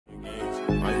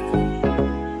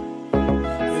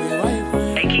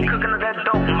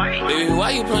Baby,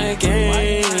 why you playing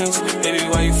games? Baby,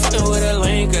 why you fucking with a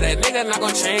link? Cause that nigga not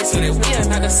gon' change, so that we are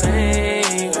not the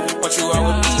same. Want you all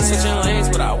with me, switching lanes,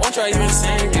 but I want you even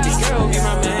same. Baby girl, be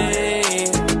my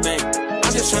main thing.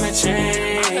 I'm just tryna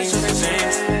change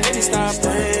things. Baby, stop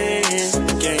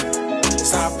playing games.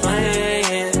 Stop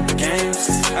playing games.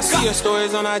 I see your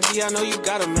stories on IG, I know you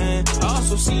got a man. I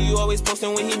also see you always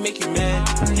posting when he make you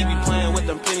mad. He be playing with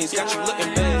them pennies, got you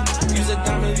looking bad. Use a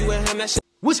diamond, you and him, that shit.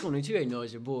 What's going on? You already know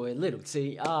it's your boy Little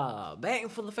T. Back in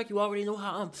full effect. You already know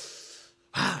how I'm.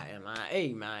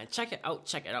 Hey man, check it out.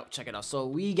 So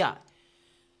we got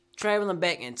traveling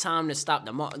back in time to stop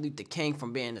the Martin Luther King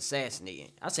from being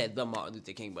assassinated. I said the Martin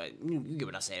Luther King, but you get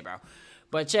what I said, bro.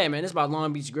 But yeah, man, it's about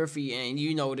Long Beach Griffey, and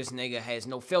you know this nigga has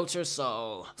no filter.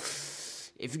 So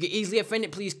if you get easily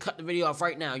offended, please cut the video off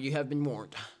right now. You have been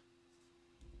warned.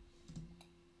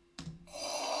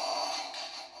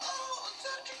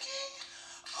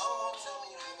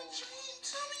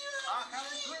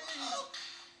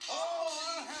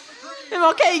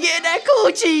 MLK getting that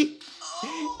coochie.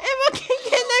 MLK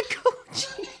getting that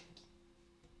coochie.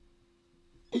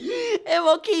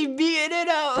 MLK beating it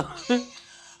up.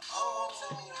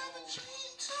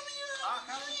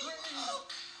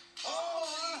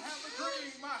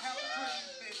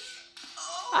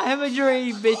 I have a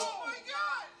dream, bitch.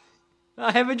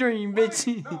 I have a dream, bitch.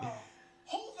 Who the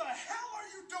hell are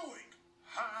you doing?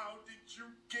 How did you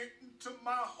get into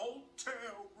my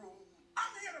hotel room?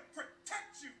 I'm here to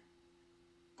protect you.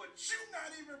 But you're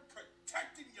not even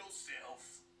protecting yourself.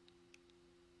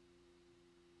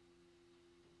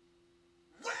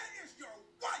 Where is your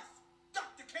wife,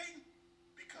 Dr. King?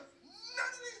 Because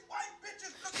none of these white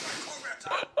bitches look like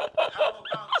Coretta. How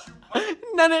about you, Mike?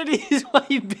 None of these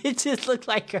white bitches look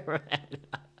like Coretta.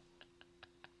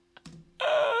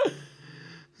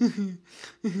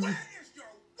 Where is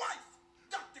your wife,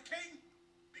 Dr. King?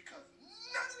 Because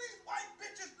none of these white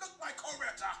bitches look like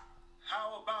Coretta.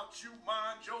 How about you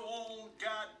mind your own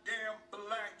goddamn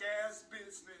black ass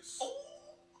business? Oh,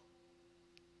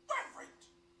 Reverend,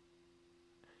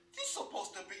 you're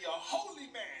supposed to be a holy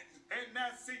man. And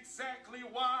that's exactly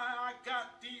why I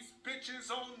got these bitches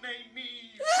on their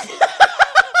knees.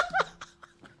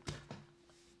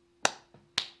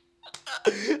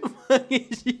 What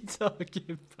is she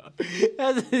talking about?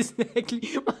 That's exactly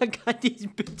why I got these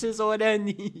bitches on their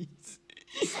knees.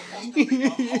 Supposed to be a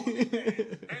holy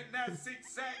man. And that's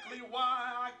exactly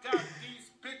why I got these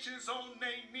bitches on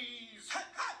their knees.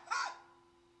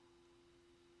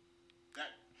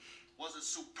 That was a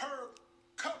superb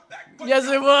comeback. But Yes,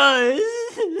 it was.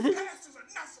 pastors are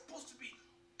not supposed to be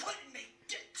putting their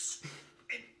dicks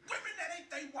in women that ain't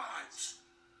their wives.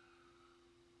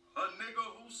 A nigga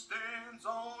who stands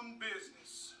on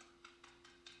business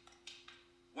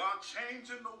while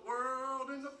changing the world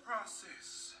in the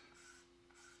process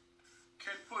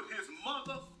can put his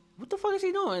mother. What the fuck is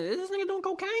he doing? Is this nigga doing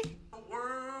cocaine? The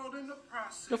world in the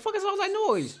process. The fuck is all that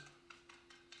noise?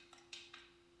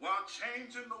 While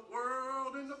changing the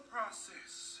world in the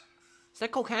process Is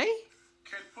that cocaine?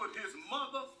 can put his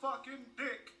motherfucking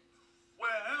dick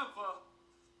wherever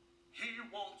he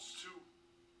wants to.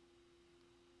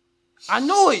 I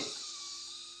knew it.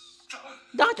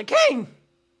 Dr. King.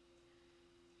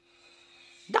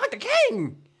 Dr.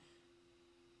 King.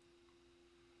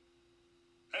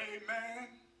 Hey man,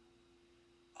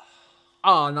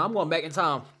 Oh no, I'm going back in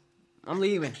time. I'm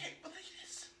leaving. I can't believe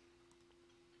this.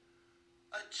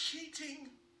 A cheating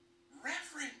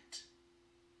reverend.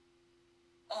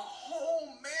 A whole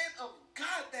man of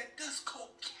God that does cocaine.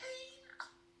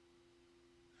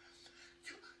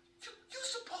 You're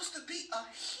supposed to be a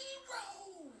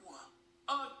hero.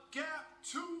 A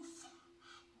gap-toothed,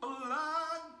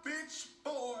 blind bitch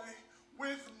boy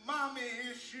with mommy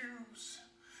issues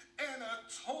and a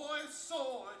toy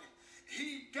sword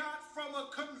he got from a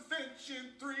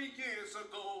convention 3 years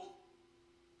ago.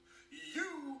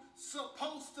 You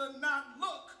supposed to not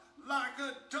look like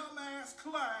a dumbass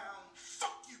clown.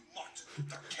 Fuck you, Martin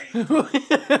Luther King.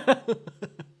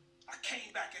 I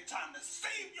came back in time to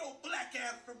save your black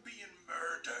ass from being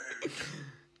murdered.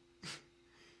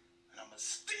 And I'ma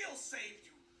still save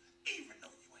you, even though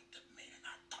you ain't the man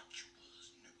I thought you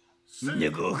was,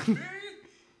 nigga. Nigga. Me?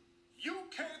 You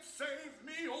can't save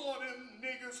me or them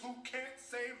niggas who can't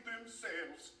save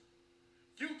themselves.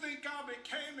 You think I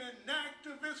became an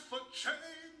activist for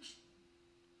change?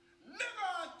 Nigga,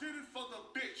 I did it for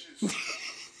the bitches.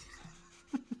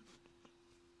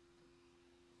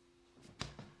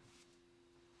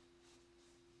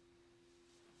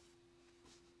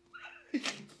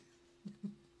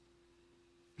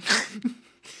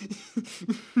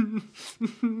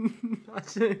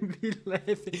 shouldn't be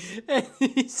laughing. And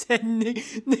he said,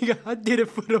 nigga, I did it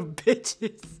for the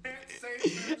bitches.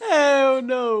 Hell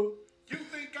no. You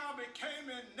think I became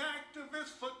an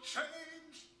activist for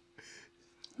change?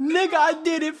 Nigga, I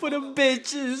did it for the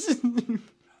bitches.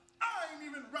 I ain't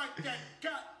even write that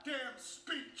goddamn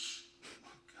speech.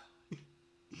 Oh, God.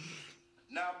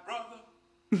 Now, brother,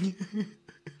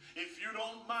 if you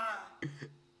don't mind,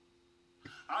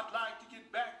 I'd like to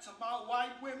get back to my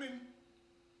white women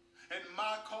and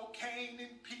my cocaine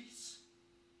in peace.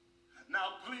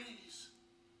 Now, please,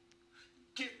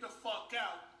 get the fuck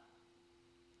out,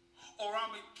 or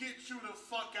I'ma get you the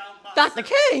fuck out myself.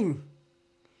 Dr. King.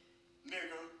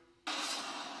 Nigga.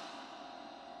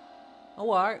 Oh,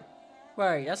 alright.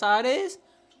 Right, that's how it is?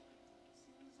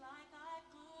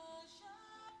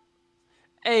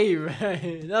 Hey,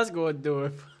 man, that's gonna do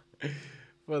it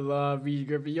for Long Beach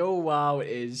Griffin. Yo, wild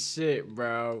as shit,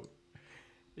 bro.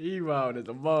 He wild as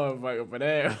a motherfucker for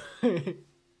that.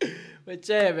 But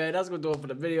yeah, man, that's gonna do it for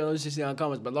the video. Let's just see in the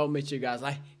comments below. Make sure you guys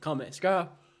like, comment, subscribe.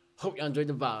 Hope y'all enjoyed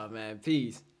the vibe, man.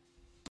 Peace.